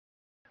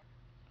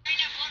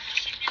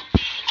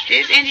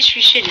This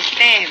industry shit is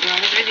sad, bro.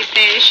 It's really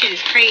sad. This shit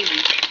is crazy.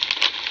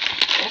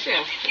 That's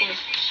it.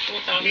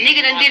 The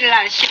nigga done did a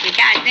lot of shit, but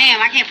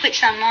goddamn, I can't put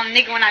something on a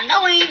nigga when I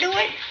know he ain't do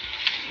it.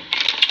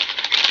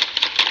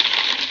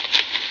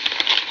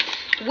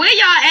 Where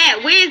y'all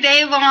at? Where's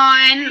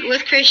Davon?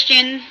 Where's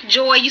Christian?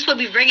 Joy, you supposed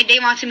to be bringing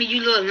Davon to me, you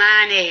little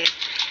lying ass.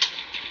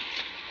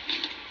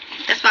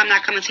 That's why I'm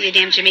not coming to your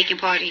damn Jamaican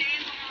party.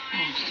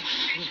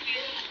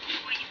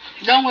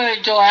 Don't worry,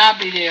 Joy, I'll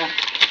be there.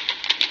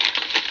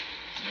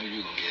 No,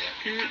 you gonna be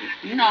there.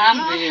 You know I'm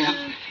there.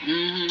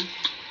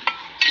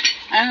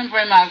 I'm gonna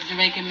bring my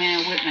Jamaican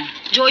man with me.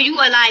 Joy, you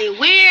a liar.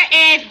 Where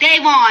is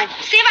Davon?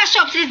 See if I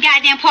show up to this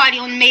goddamn party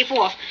on May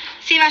 4th.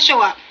 See if I show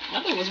up.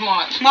 I think it was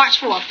March. March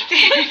 4th.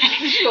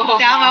 Sure, So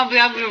I'm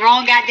gonna be the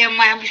wrong goddamn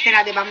month. I'm gonna be sitting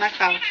out there by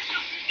myself.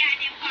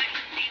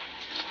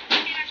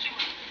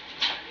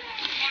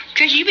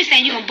 Chris, you been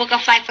saying you gonna book a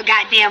flight for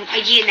goddamn a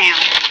year now.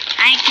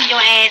 I ain't seen your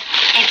ass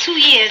in 2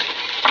 years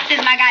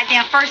since my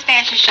goddamn first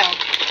fashion show.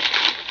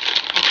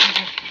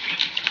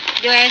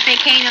 Your ass ain't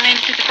came to London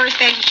since the first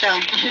fashion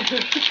show.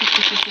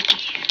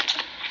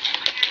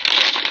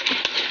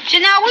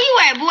 Chanel, where you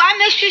at, boo? I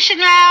miss you,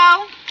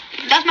 Chanel.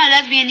 That's my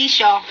lesbian niece,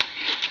 y'all.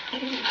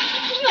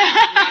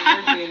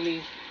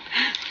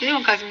 You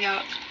don't cuss me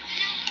out.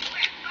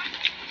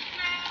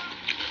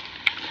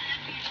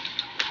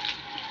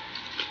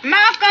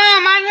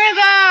 Malcolm, my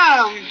nigga.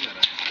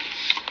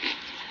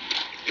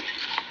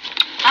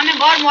 I'm in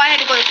Baltimore. I had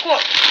to go to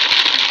court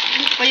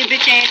for your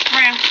bitch ass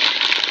friend.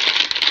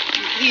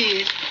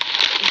 He is.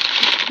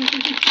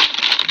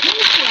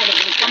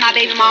 For my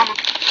baby mama.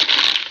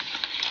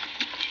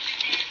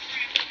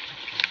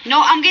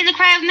 No, I'm getting the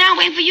crabs now.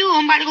 Waiting for you.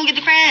 I'm about to go get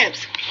the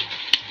crabs.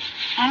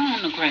 I don't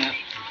want no crab.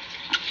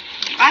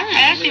 I didn't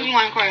ask you if you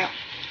want a crab.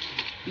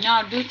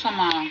 No, do some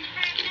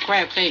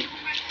crab cake.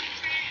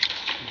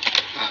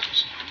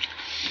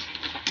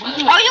 Oh,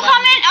 you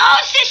coming? Oh,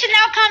 shit,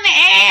 Chanel coming.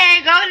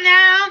 Hey, go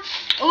now.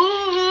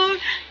 Ooh.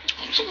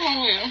 What's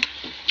wrong with him?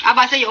 I'm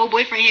about to say your old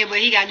boyfriend here, but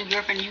he got a new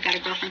girlfriend and you got a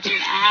girlfriend too.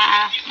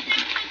 Ah.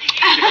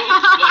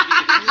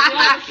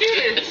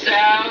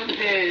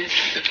 Childish.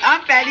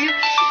 I'm fatty.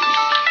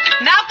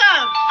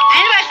 Malcolm,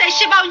 anybody say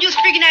shit about when you was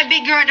freaking that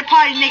big girl at the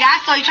party, nigga? I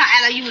saw you trying to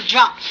act like you was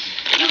drunk.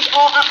 You was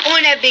all up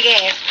on that big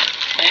ass.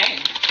 Hey.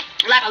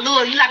 You like a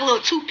little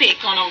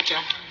toothpick. Going on with you?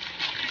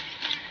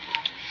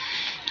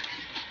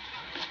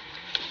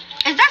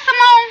 Is that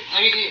Simone?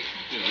 Oh,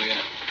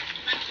 yeah.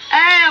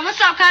 Hey,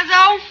 what's up,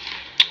 cuzzo?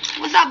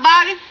 What's up,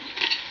 Bobby?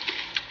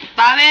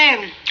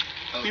 Bobby.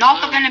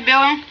 Norfolk in the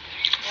building.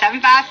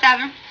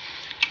 757.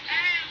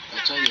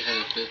 I told you had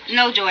a fit.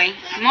 No, Joy.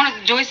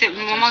 Joy said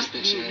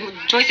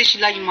she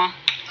love you, Ma.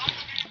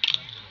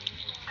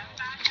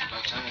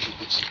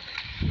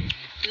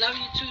 Love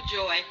you too,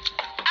 Joy.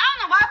 I don't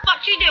know why the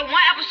fuck she did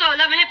one episode of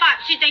Love and Hip Hop.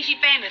 She thinks she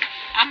famous.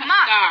 I'm a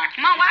star.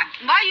 Mom,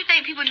 why you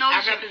think people know I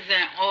this shit?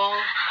 represent all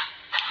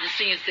the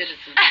senior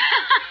citizens.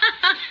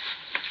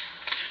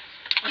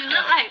 You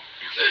look like.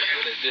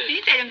 What it did?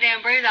 You take them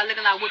damn braids out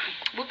looking like Whoopi.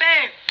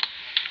 Whoopi.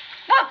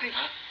 Whoopi.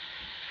 Huh?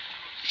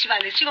 She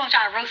gonna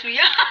try to roast me.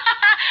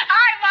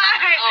 Alright,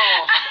 bye.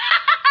 Oh.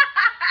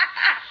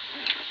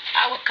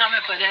 I was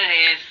coming for that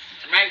ass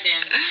right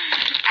then.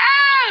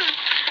 Oh,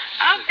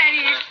 I'm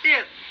fatty as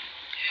shit.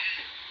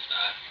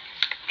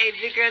 Hey,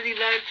 big girls, he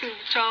love to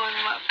trolling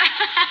them up.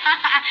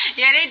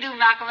 Yeah, they do,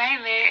 Malcolm. I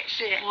ain't mad.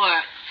 Shit.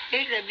 What?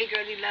 They said big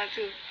girls, he love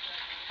to.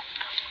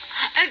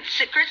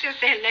 Christian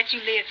said, let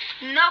you live.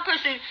 No,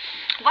 Christian.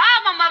 Why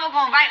my mother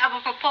gonna write up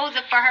a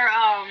proposal for her,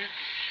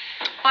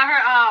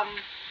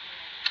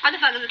 what the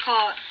fuck is it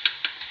called?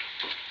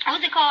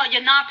 What's it called?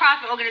 Your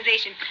non-profit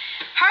organization.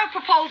 Her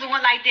proposal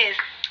went like this.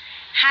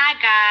 Hi,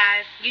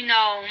 guys. You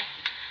know,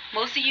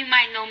 most of you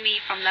might know me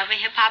from Love and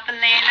Hip Hop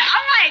Atlanta.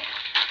 I'm like,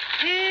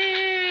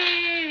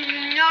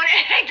 no,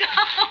 they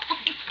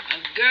don't.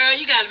 Girl,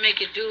 you gotta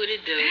make it do what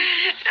it do.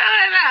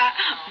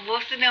 No.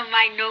 Most of them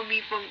might know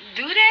me from,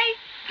 do they?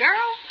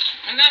 Girl?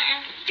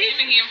 Nothing.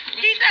 Even him.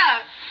 He's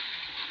up.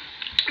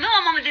 No,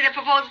 my mama did a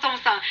proposal to me.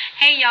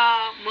 Hey,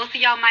 y'all. Most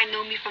of y'all might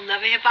know me from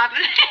Love and Hip Hop.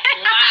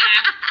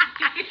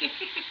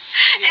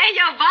 Hey,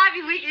 yo,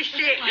 Bobby weak as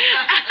shit. Why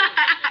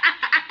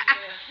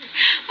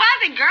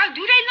is it, girl?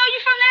 Do they know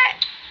you from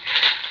that?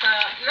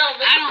 No,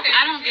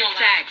 I don't get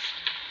taxed.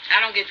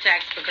 I don't get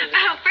taxed because of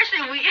that.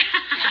 Christian weak.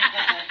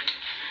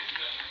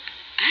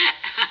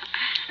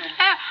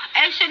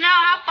 Hey, Chanel,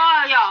 how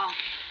far are y'all?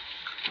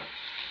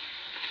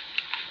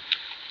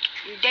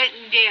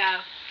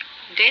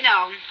 They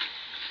know.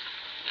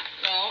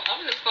 No,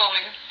 I'm just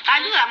calling.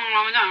 I do that when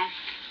I'm done.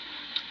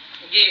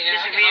 Yeah,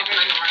 Just I a get real off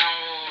like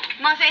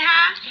around Wanna say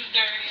hi?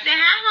 2:30. Say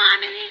hi,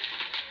 Harmony.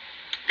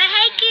 Say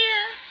hey,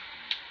 kid.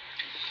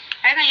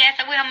 Every time you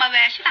ask her where her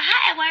mother at, she's like,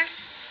 hi, Edward.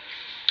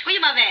 Where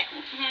your mother at?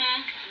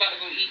 About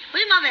to go eat.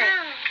 Where your mother at?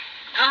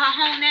 Oh, her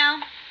home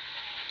now?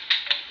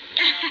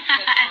 The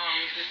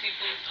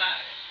seafood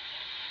spot.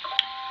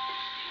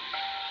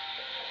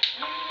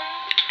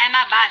 Am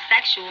I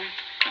bisexual?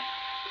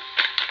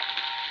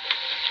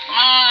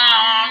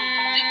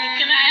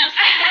 Can I answer?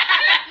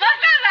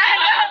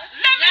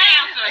 Let me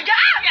answer.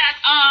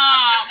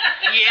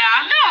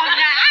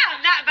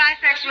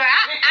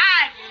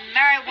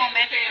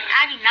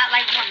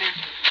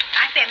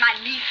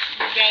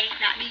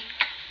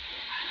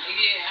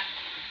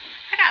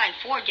 like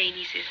 4 gay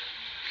nieces.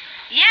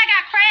 Yeah, I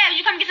got crabs.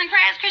 You come get some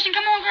crabs, Christian?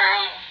 Come on,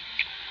 girl.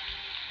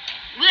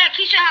 We at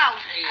Keisha's house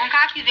on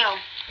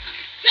Coffeeville.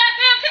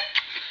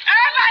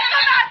 Everybody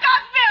come out,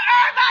 Coffeeville.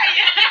 Everybody.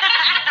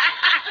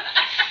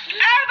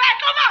 Everybody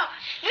come on.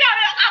 We out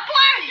there on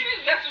party.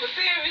 That's what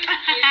Tammy.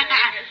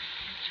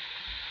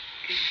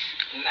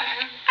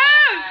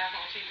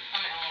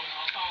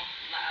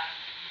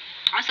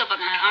 I'm so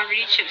fucking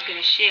hungry. These chips good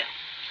as shit.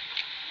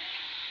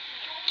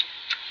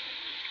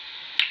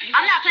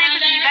 I'm not playing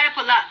with you. You better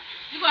pull up.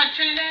 You going to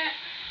Trinidad?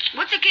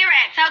 What's Takira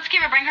at? Tell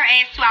Takira bring her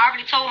ass too. I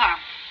already told her.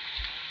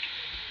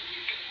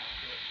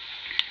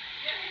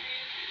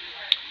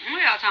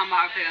 What y'all talking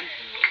about up here?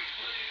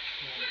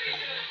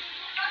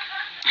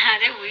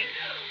 They're weak.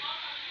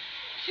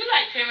 She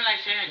like Tammy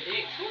like sharing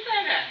dicks. Who's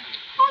that at?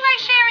 Who like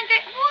sharing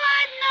dick?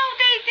 What? No,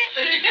 they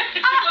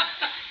did.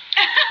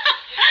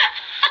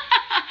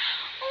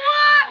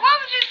 What? Why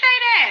would you say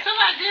that?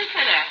 Somebody did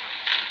say that.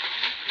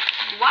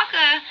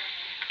 Waka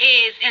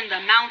is in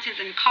the mountains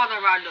in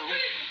Colorado.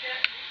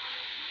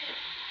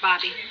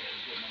 Bobby.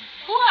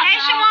 Who are Hey,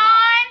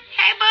 Shimon.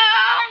 Hey, boo.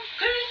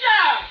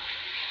 Keisha.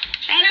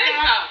 Thank you.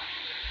 Keisha.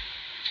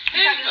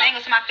 You got this angle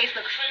so my face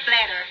looks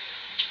flatter.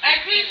 Hey,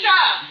 Keisha.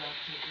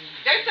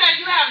 They say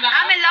you have the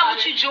I'm in love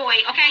with you,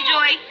 Joy. Okay,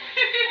 Joy?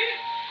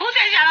 Who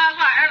says y'all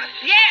about Irvin?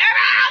 Yeah,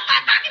 Irvin, I was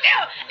fucking you.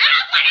 I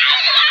was fucking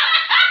you.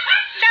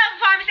 Tell the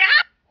farm, say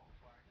hi.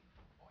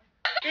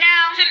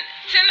 Now.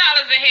 $10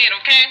 a head,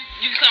 okay?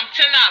 You can come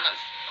 $10.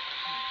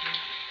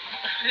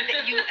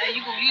 You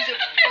gonna use it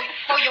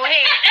for your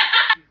head.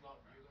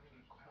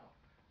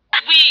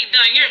 We ain't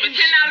done here, but $10 a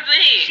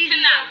head.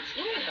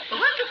 $10.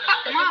 What the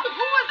fuck, Mom?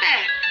 Who was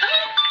that?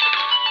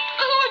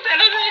 Who was that?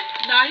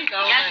 No, he's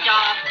gone. Yes,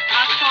 dog.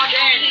 I saw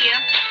that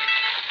here.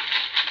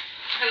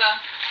 Hello.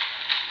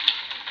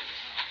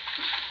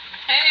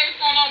 Hey, what's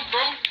going on,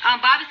 bro?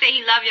 Bobby said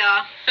he love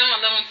y'all.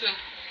 Someone love him too.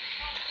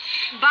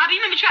 Bobby,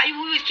 you remember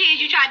when we was kids?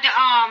 You tried to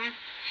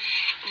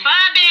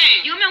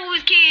Bobby. You remember when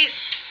we was kids?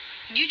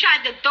 You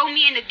tried to throw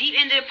me in the deep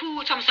end of the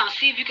pool, told me something,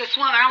 see if you could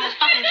swim, and I almost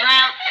fucking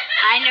drowned.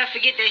 I ain't never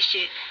forget that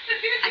shit.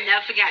 I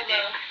never forgot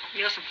that.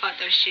 You know some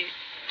fucked up shit.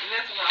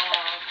 That's what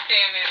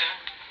Tammy.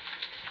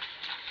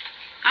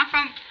 I'm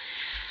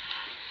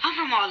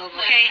from all over,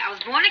 okay? I was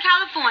born in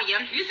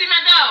California. You see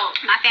my dog?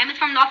 My family's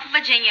from Norfolk,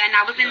 Virginia, and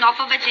I was in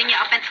Norfolk, Virginia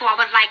up until I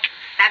was like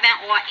 7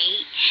 or 8.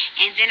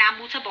 And then I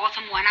moved to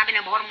Baltimore, and I've been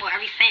in Baltimore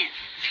ever since.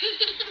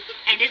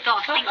 And this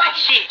dog stinks like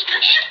shit.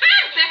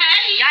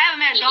 Y'all ever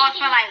met a dog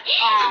smell like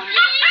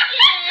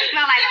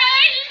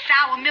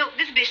sour milk?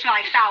 This bitch smell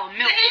like sour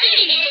milk.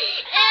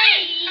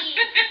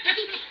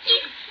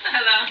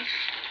 Hello.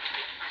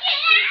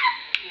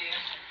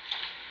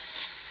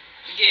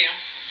 Yeah.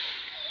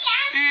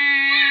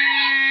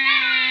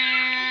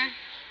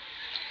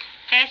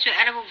 That's your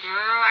edible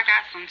girl. I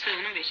got some too.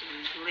 Them bitches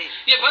is lit.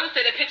 Your brother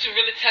said that picture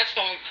really touched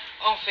on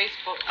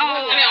Facebook.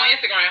 Oh. I mean, on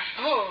Instagram.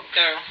 Oh.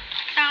 Girl.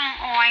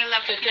 I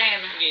love to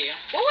damn. Yeah.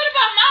 Well, what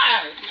about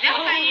mine? That's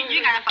why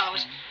you gotta follow.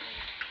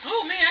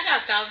 Oh man, I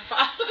got 1,000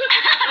 followers.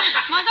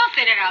 Mom, don't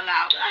say that out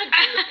loud. I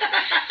do.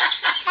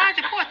 Why is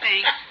the poor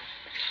thing?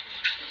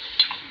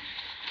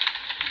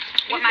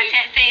 What my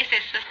tat says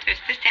says sisters.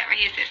 This tat right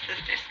here says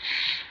sisters.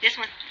 This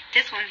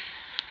one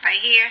right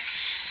here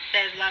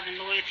says love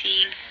and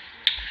loyalty.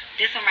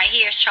 This one right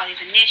here is Charlie's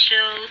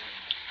initials.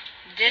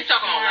 This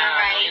one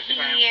right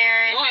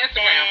here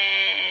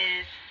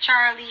says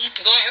Charlie.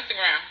 Go on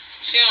Instagram.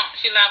 She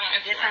live on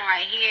Instagram. This one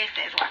right here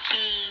says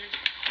Joaquin.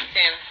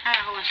 Damn. I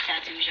got a whole bunch of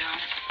tattoos, y'all.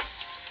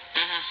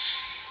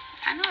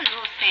 I know it's a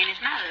little saying,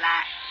 it's not a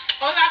lot.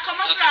 Hola,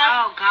 ¿cómo estás?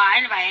 Oh God,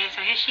 anybody asked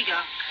her. Here she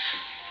go.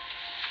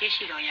 Here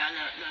she go, y'all.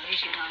 Look, here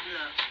she go.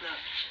 Look.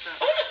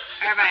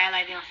 Everybody act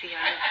like they don't see her.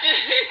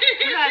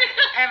 Look.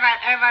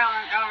 Everybody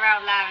on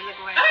around live and look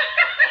away.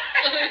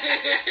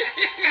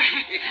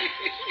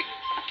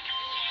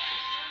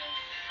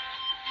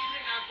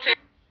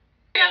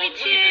 Love you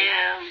too.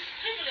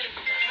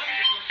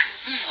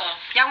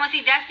 Y'all want to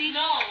see Dusty?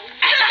 No.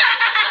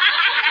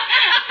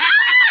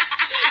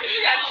 You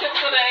got chips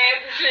on the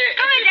ass and shit.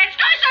 Come here, Dusty.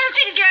 Come show the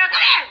titties, girl.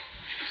 Come here.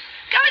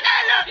 Come and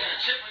look.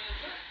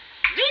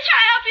 We try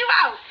to help you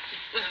out.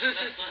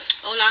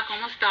 Hola,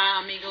 ¿cómo está,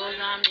 amigos?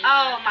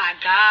 Oh my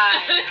God.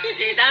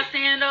 ¿Qué está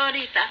haciendo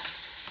ahorita?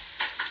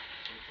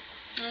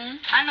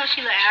 I know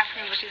she look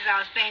African, but she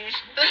sounds Spanish.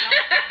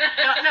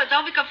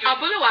 Don't be confused.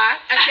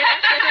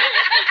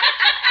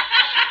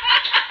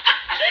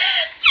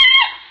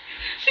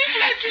 She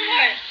plays too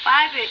much.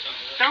 Why is it?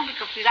 Don't be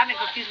confused. I've been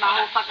confused my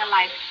whole fucking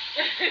life.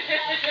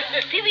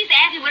 People used to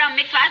ask me what I'm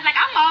mixed up. I was like,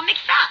 I'm all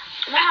mixed up.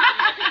 What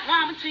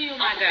happened to you,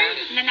 my girl?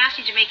 And then now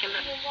she's Jamaican.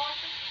 Look.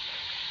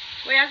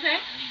 What y'all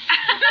say?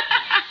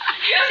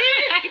 She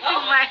play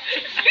too much.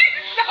 She's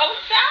so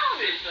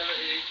childish.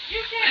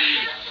 You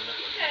can't.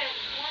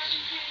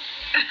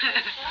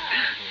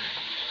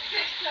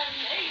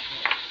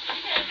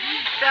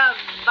 So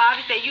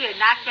Bobby said you are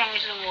not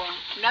Spanish no more.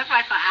 That's why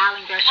it's an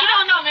island girl. She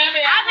don't know.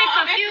 I've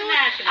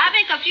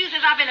been confused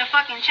since I've been a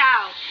fucking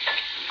child.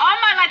 All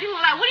my life people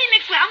were like, what do you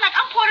mix with? I'm like,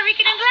 I'm Puerto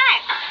Rican and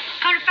black.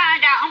 Come to find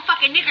out, I'm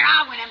fucking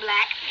Nicaraguan and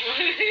black.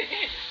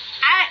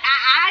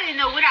 I didn't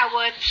know what I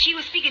was. She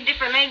was speaking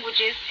different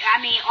languages.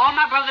 I mean, all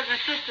my brothers and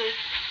sisters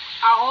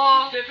are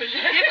all different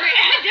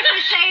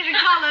shades and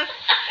colors.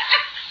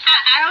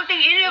 I don't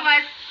think any of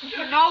us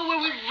know where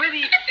we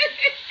really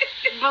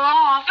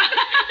belong.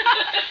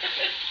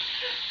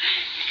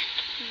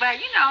 But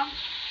you know,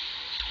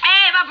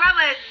 hey, my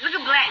brother, look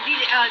at Black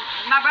DJ.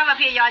 My brother up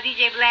here, y'all,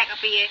 DJ Black up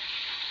here.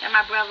 That's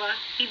my brother.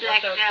 He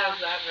black as hell.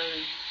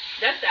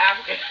 That's the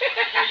African.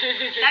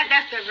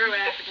 That's the real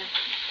African.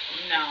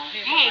 No,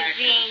 he's hey,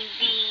 American.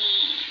 baby.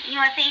 You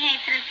want to say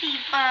hey to the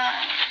people?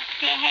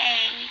 Say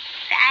hey.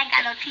 Say I ain't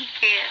got no teeth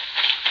here.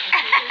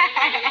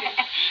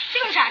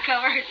 She was trying to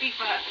cover her teeth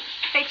up.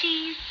 Say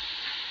cheese?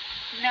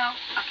 No?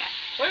 Okay.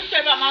 What do you say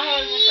about my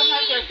husband?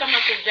 Somebody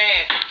about your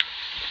dad.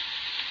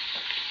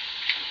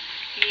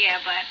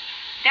 Yeah, but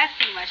that's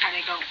pretty much how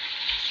they go.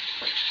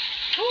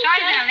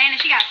 Charlie's in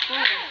Atlanta. She got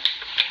school.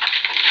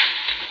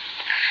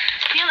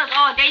 Steelers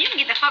all day. You can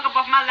get the fuck up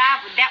off my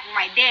live with that one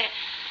right there.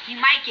 You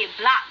might get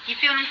blocked. You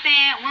feel what I'm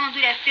saying? We don't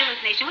do that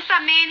Steelers Nation. What's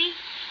up, Manny?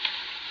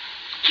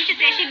 She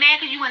just said she mad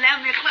because you went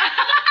 11 minutes club.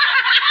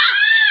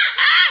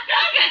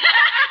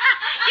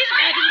 She's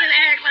mad because you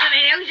went 11 club.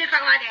 Man, we just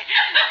talking about that.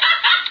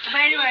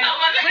 But anyway,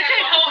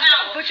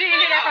 but you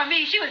didn't hear that from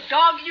me. She was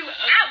dogging you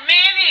out.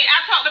 Manny, I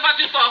talked about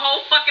you for a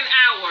whole fucking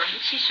hour.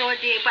 She sure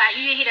did, but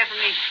you didn't hear that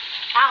from me.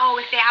 I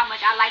always say how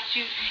much I liked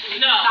you. And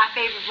you was my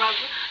favorite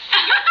brother.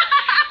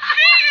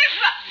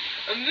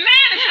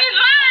 Man, she's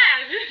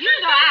lying. You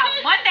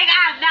know, one thing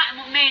I am not,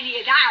 Manny,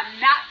 is I am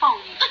not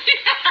phony.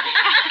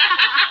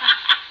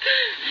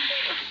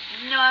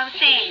 You know what I'm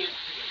saying?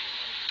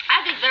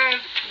 I deserve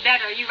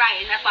better. You're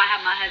right, and that's why I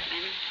have my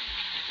husband.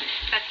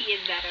 Because he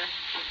is better.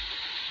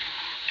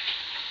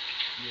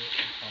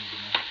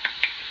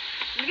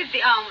 Look at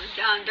the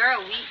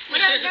Daryl Wheat. What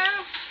up,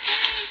 Daryl?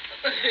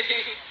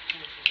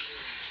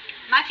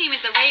 My team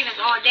is the Ravens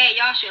all day.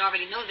 Y'all should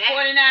already know that.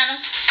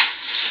 49ers.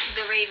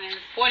 The Ravens.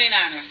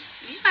 49ers.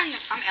 You're not even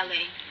from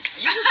LA.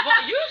 You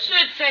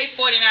should say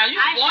 49ers. You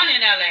were born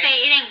in LA.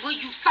 Say it ain't where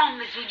you from,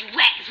 it's where you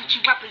at, it's what you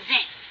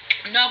represent.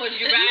 No, but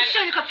you ride. You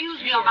shouldn't confuse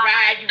me You on my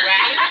ride. You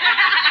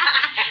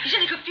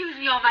shouldn't confuse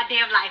me on my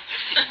damn life.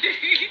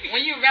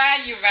 When you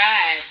ride, you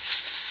ride.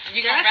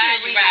 You gonna ride,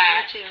 you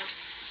ride.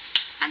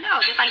 I know,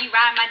 just like you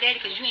ride my daddy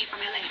because you ain't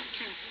from LA.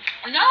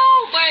 No,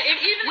 but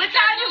even what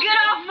time you get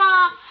off,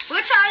 Mom?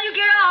 What time you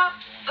get off?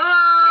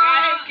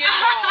 I ain't getting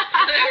off.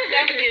 I'm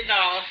never getting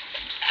off.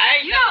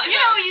 You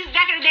know when you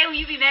back in the day when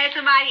you be mad at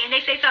somebody and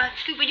they say something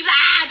stupid, you be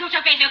like, don't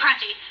your face feel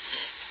crunchy.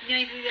 You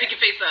know, pick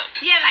your face up.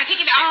 Yeah, like pick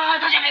your face.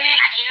 Don't your face feel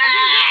crunchy.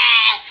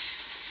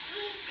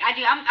 I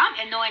do. I'm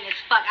annoying as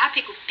fuck. I'll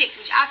pick with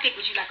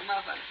you like a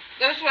motherfucker.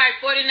 That's right.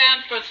 49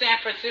 for San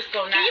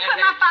Francisco. Can you put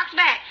my fox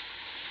back?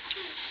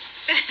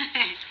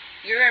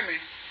 You heard me?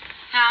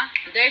 Huh?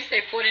 They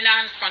say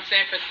 49ers from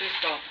San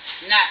Francisco,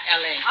 not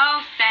LA.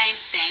 Oh, same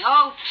thing.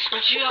 Oh,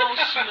 Joe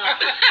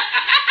Schmuck.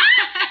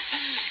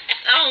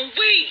 Oh,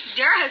 weak.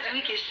 Dura's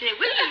weak as shit.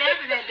 What are you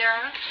laughing at,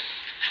 Dura?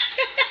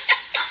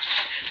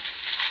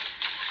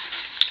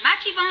 My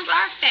cheekbones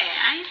are fat.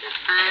 I ain't just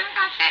fine. I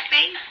got fat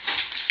face.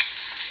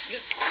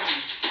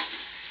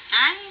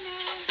 I ain't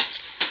know.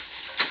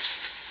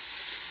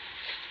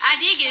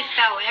 I did get a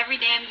spell every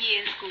damn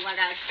year in school. I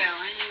got a spell.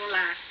 I ain't gonna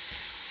lie.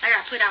 I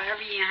got put out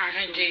every year in high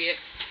school. I did.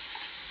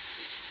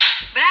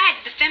 But I had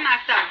to defend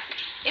myself.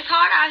 It's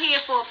hard out here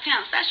for a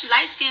pimp, especially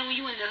light skin when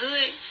you in the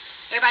hood.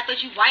 Everybody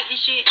thought you white and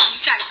shit. And you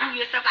try to prove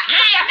yourself like,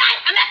 hey, I'm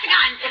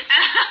Mexican.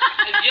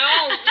 Yo,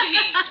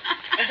 wait.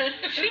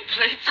 She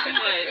played too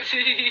much.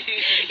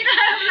 You know,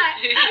 I'm like,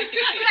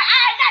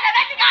 I'm not a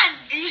Mexican.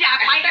 And you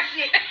gotta fight and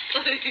shit.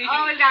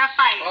 Always gotta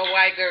fight. Or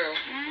white girl.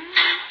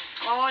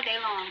 All day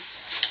long.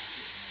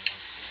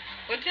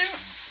 What you?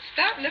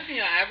 Stop lifting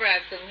your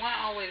eyebrows, because one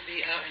always be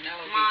up and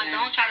always Mom, be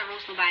down. don't try to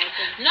roast nobody.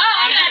 No,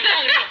 I'm not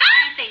I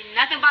didn't say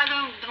nothing about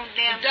them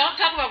damn. Don't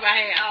talk about my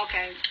hair.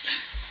 Okay.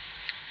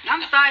 I'm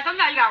sorry.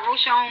 Sometimes you gotta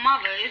roast your own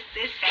mother. It's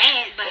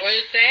sad, but Well,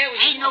 it's sad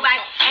when ain't nobody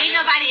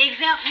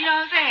exempt. You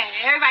know what I'm saying?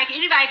 Anybody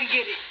can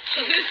get it.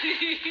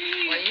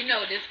 Well, you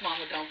know this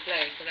mama don't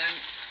play.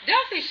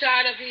 Don't see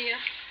Shard up here.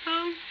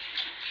 Who?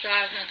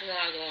 Shard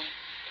Santiago.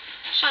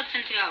 Shard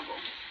Santiago.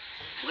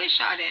 Where's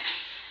Shard at?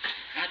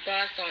 I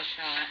thought I saw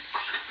Shard.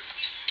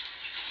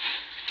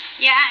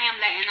 Yeah, I am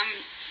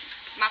Latin.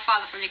 My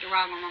father from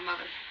Nicaragua, my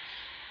mother's.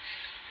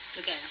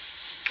 Look at him.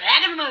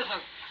 Black as a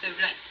motherfucker. So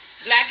black.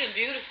 Black and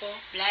beautiful.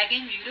 Black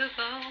and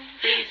beautiful.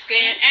 Pretty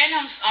skin. And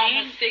I'm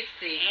almost 60.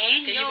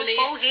 And Can you your believe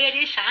forehead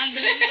is shiny.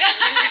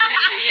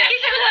 Yeah. He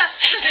said, look,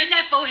 and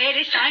that forehead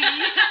is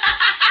shiny.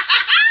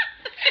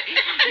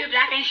 You're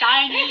black and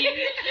shiny.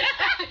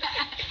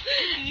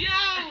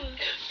 Yo,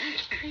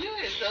 you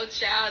are so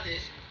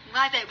childish.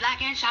 I say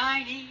black and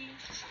shiny.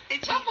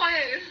 My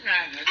forehead is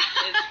not.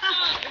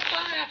 It's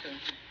what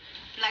happened.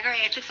 Like her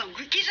ass took some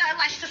grease. She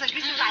took some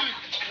grease. She was like,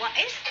 what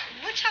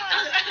y'all?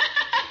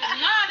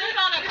 No, there's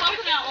all that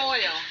coconut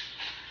oil.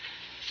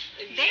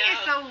 They is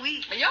so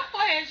weak. Your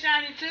forehead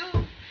shiny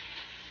too.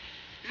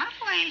 My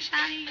forehead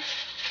shiny.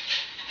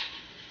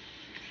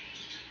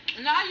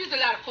 No, I use a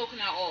lot of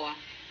coconut oil.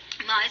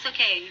 No, it's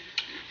okay.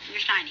 You're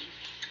shiny.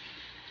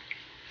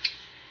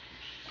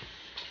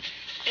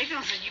 They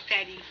gonna say you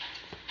petty.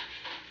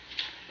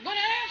 But I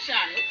am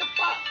shiny. What the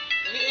fuck?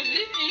 At least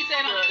you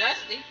said I'm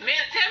dusty.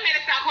 Man, tell me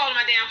to stop calling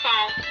my damn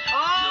phone.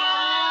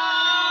 Oh!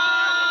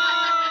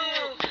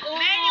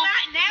 Manny,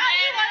 now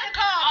you want to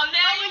call. Oh,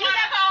 now you want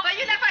to call. But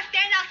you left her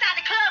standing outside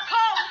the club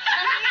cold.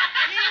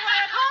 You didn't want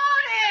to call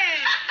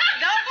then.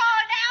 Don't call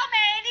now,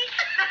 Manny.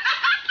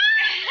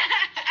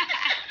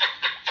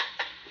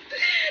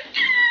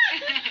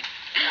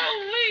 Oh,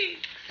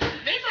 wait.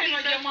 They gonna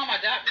be your mama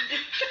adopted.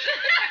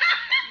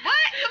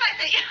 What? Somebody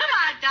said your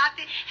mama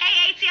adopted.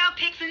 Hey, ATL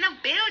pics in the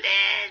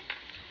building.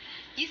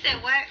 You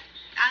said what?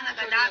 I look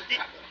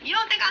adopted. You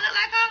don't think I look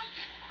like her?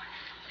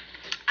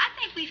 I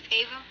think we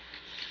favor.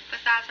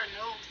 Besides her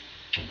nose.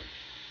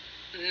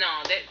 No,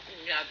 that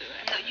y'all do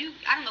that. No,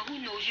 I don't know who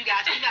knows you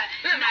guys. You got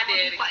My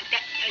daddy.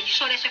 You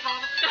sure that's your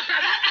father?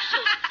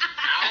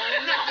 I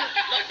don't know.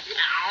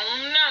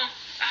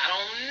 I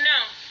don't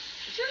know.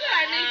 She look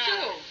like me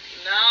too.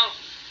 No.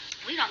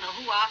 We don't know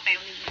who our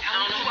family is. I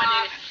don't know who my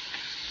daddy.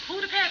 Who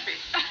the pappy?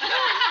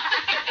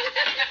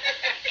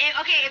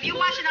 Okay, if you're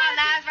watching our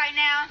lives right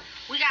now,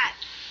 we got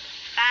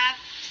 5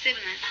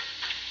 siblings.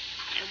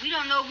 And we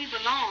don't know if we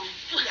belong.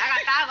 I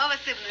got 5 other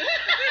siblings.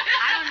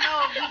 I don't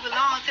know if we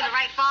belong to the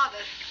right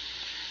fathers.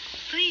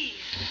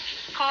 Please,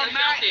 call If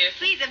Mary. y'all did.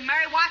 Please, if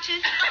Mary watching,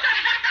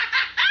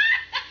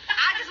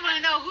 I just want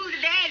to know who's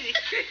the daddy.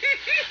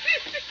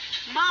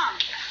 Mom,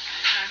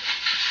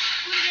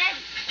 who's the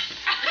daddy?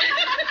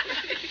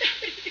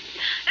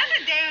 That's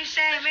a damn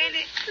shame, ain't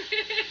it?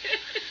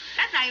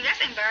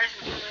 That's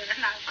embarrassing. That's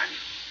not funny.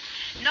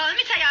 No, let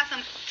me tell y'all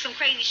some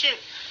crazy shit.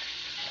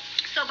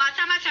 So by the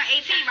time I turned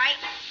 18, right,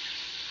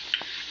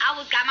 I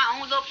got my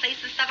own little place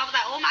and stuff. I was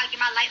like, oh my, get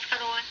my lights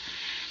cut on.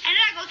 And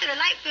then I go to the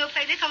light bill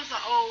place. They come to,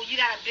 oh, you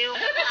got a bill.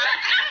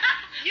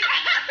 you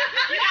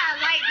got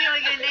a light bill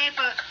in your name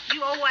for,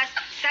 you owe us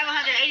 $785.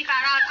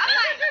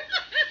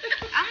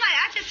 I'm like,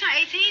 I just turned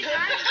 18,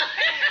 sir.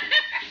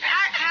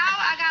 How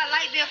I got a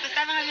light bill for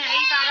 $785?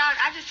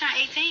 I just turned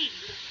 18.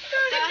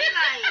 So he's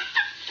like,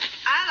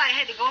 I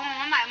had to go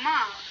home. I'm like,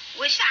 Mom,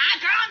 well, girl, I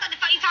don't know what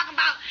the fuck you talking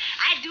about.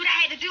 I had to do what I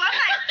had to do. I'm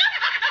like,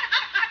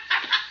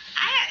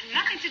 I had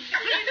nothing to do.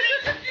 What do you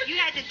mean? You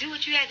had to do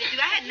what you had to do.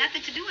 I had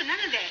nothing to do with none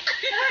of that.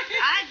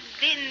 I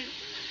didn't,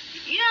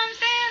 you know what I'm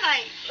saying?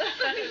 Like,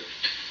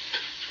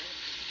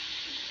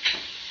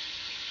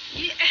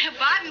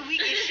 Bobby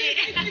weak as shit.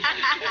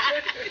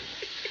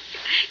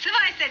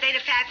 Somebody said they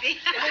the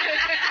pappy.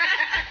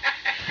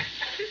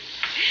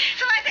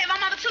 Somebody said my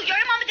mama too. Your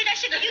mama did that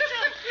shit to you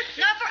too.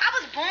 No, I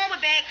was born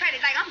with bad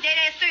credit. Like, I'm dead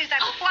ass serious.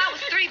 Like, before I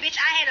was 3, bitch,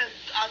 I had a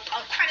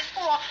credit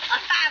score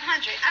of 500.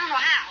 I don't know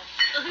how.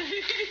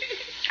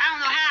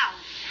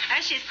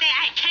 That shit said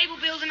I had cable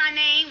bills in my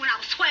name when I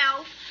was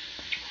 12.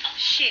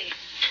 Shit.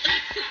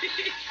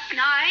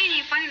 No, it ain't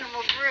even funny no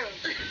more, for real.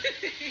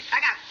 I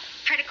got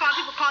credit card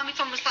people calling me,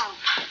 talking about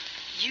something.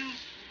 You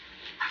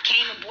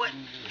came and bought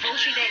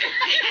groceries at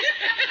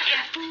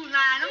Food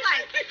Line. I'm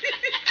like,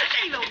 I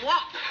can't even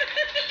walk.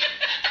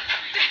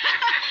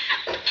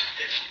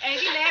 And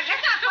she laughed.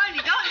 That's not funny.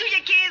 Don't do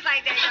your kids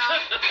like that, y'all.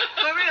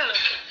 For real.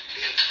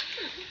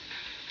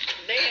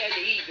 They had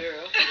to eat,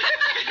 girl.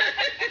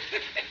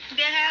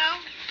 The hell?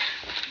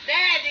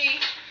 Daddy.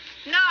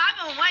 No, I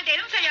remember one day.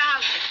 Let me tell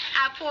y'all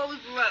how poor we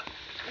grew up.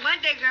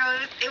 One day,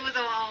 girl, it was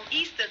on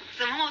Easter.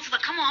 So my mom was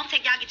like, come on, I'm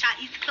take y'all get y'all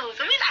Easter clothes.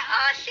 So we like,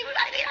 oh shit, we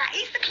like, they got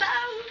Easter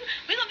clothes.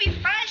 We gonna be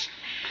fresh.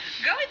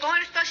 Girl, we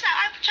going to the store. She's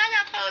like, try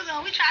y'all clothes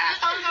on. We try our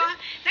clothes on.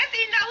 Next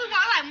thing you know, we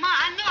walk like, Mom,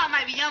 I know I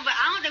might be young, but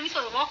I don't think we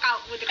supposed to walk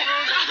out with the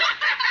clothes on.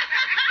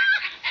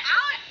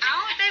 I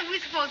don't think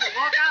we supposed to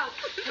walk out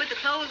with the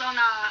clothes on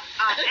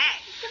our back.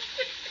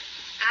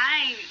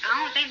 I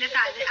don't think that's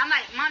how it is. I'm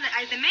like, Mom,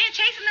 is the man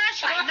chasing us?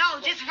 She's like,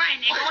 no, just run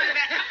and go in the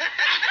back.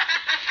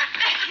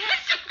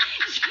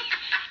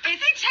 Is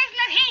he chasing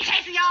us? He ain't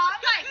chasing y'all.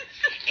 I'm like,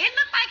 it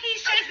looked like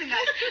he's chasing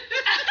us.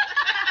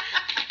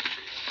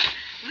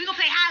 We gonna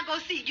play hide and go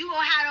seek. You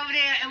gonna hide over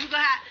there and we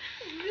gonna hide.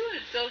 You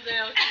are so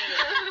damn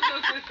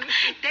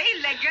They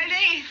like, girl,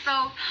 they ain't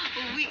so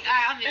weak.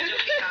 I'm just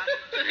joking, y'all.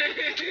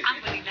 I'm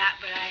really not,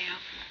 but I am.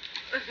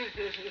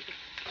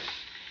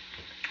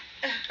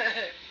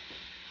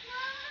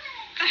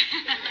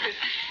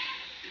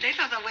 They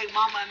thought the way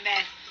mama a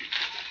mess.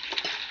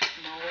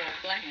 My way of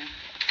playing.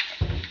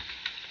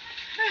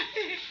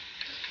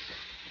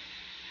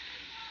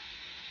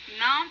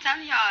 No, I'm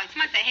telling y'all.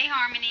 Somebody say, hey,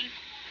 Harmony.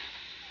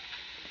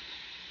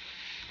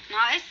 No,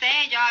 it's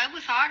sad, y'all. It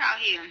was hard out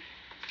here.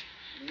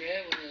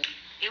 Yeah, it was.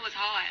 It was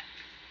hard.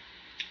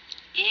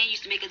 And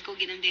used to make us go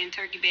get them damn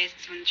turkey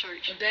baskets from the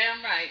church.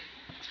 Damn right.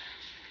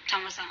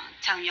 Telling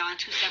y'all in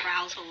 2 separate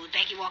households.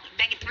 Becky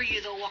 3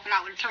 years old walking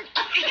out with a turkey.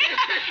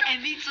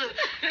 And me too.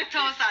 They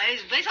told us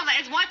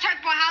it's one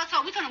turkey per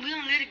household. We told them we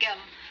don't live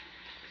together.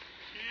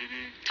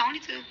 Tony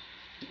too.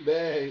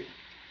 Babe,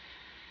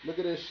 look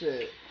at this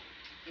shit.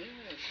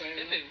 Pretty.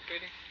 That thing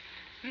pretty.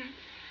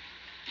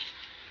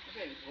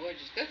 That is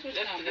gorgeous. That's what's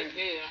on there.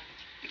 Yeah.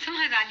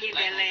 Sometimes I need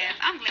that laugh.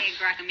 I'm glad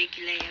girl I can make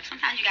you laugh.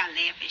 Sometimes you gotta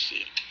laugh at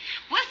shit.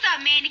 What's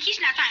up, man? Keisha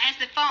not trying to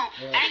answer the phone.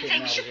 Yeah, I didn't tell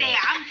you what she shouldn't said.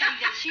 matter. I'm telling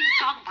you that she was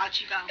talking about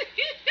you though.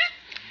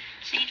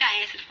 She ain't trying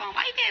to answer the phone.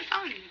 Why you being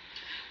phony?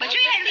 But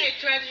you had say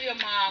treasure your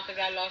mom because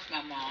I lost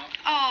my mom.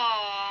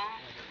 Oh,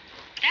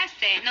 that's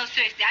sad. No,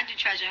 seriously, I do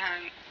treasure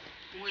her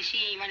when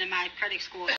she ain't running my credit score.